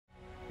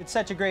It's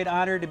such a great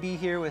honor to be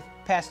here with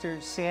Pastor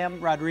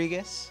Sam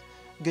Rodriguez.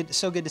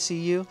 So good to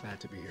see you. Glad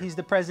to be here. He's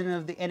the president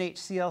of the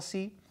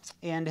NHCLC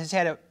and has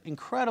had an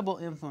incredible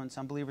influence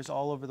on believers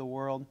all over the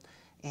world,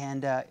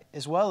 and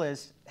as well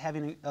as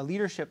having a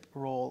leadership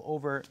role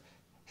over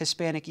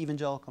Hispanic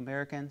evangelical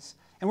Americans.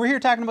 And we're here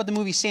talking about the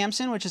movie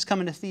Samson, which is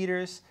coming to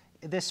theaters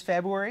this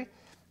February.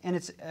 And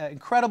it's an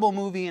incredible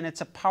movie, and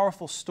it's a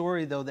powerful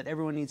story, though, that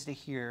everyone needs to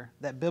hear,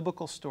 that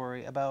biblical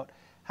story about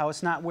how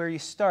it's not where you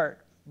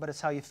start, but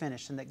it's how you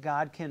finish, and that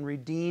God can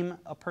redeem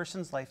a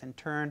person's life and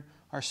turn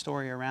our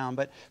story around.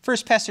 But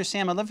first, Pastor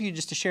Sam, I'd love for you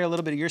just to share a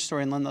little bit of your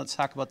story, and then let's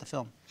talk about the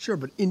film. Sure,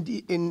 but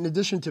in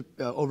addition to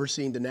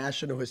overseeing the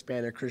National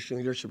Hispanic Christian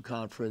Leadership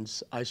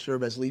Conference, I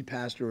serve as lead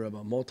pastor of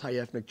a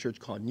multi-ethnic church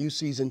called New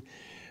Season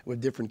with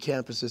different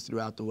campuses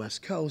throughout the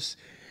West Coast,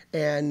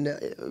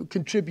 and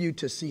contribute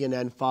to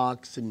CNN,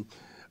 Fox, and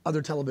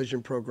other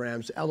television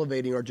programs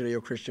elevating our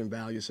Judeo-Christian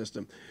value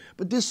system.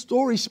 But this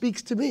story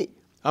speaks to me.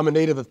 I'm a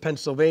native of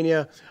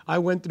Pennsylvania. I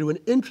went through an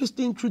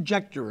interesting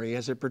trajectory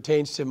as it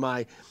pertains to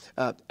my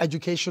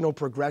educational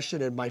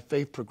progression and my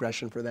faith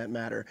progression, for that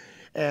matter.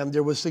 And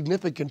there was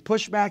significant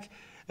pushback,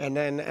 and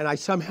I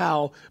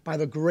somehow, by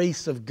the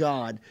grace of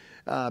God,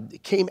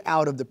 came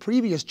out of the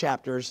previous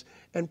chapters,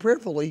 and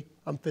prayerfully,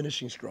 I'm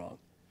finishing strong.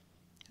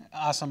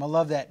 Awesome. I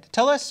love that.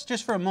 Tell us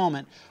just for a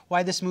moment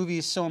why this movie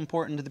is so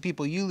important to the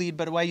people you lead,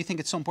 but why you think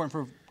it's so important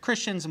for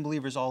Christians and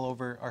believers all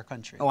over our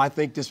country. Oh, I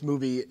think this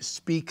movie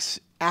speaks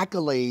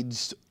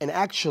accolades and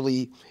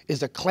actually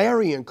is a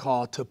clarion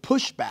call to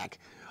pushback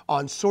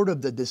on sort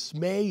of the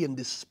dismay and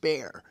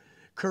despair.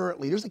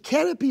 Currently, there's a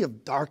canopy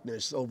of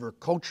darkness over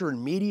culture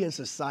and media and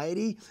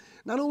society,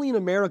 not only in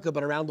America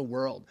but around the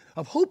world,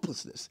 of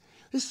hopelessness.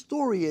 This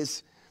story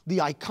is the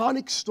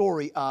iconic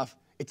story of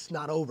it's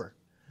not over.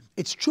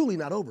 It's truly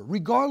not over.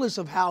 Regardless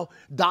of how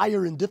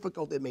dire and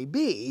difficult it may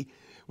be,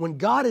 when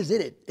God is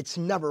in it, it's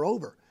never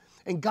over.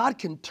 And God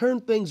can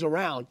turn things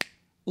around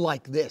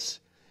like this.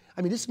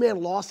 I mean, this man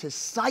lost his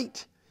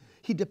sight.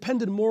 He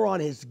depended more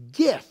on his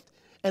gift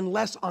and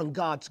less on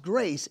God's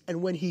grace.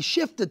 And when he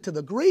shifted to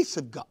the grace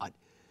of God,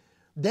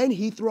 then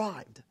he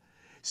thrived.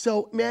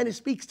 So, man, it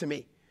speaks to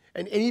me.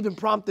 And it even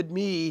prompted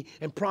me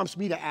and prompts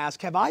me to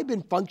ask, have I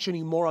been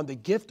functioning more on the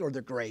gift or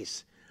the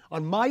grace?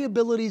 On my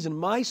abilities and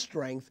my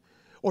strength,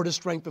 or the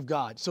strength of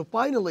God? So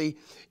finally,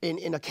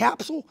 in a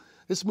capsule,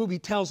 this movie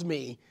tells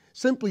me,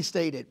 simply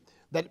stated,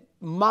 that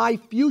my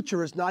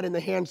future is not in the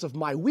hands of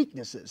my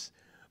weaknesses,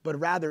 but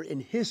rather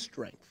in His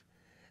strength.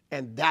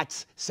 And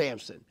that's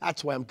Samson.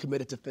 That's why I'm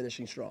committed to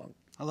finishing strong.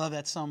 I love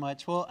that so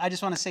much. Well, I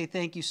just want to say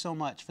thank you so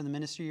much for the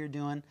ministry you're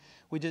doing.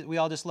 We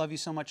all just love you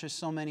so much. There's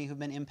so many who've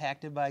been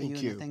impacted by you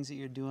and the things that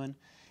you're doing.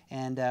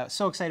 And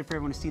so excited for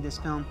everyone to see this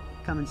film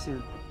coming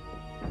soon.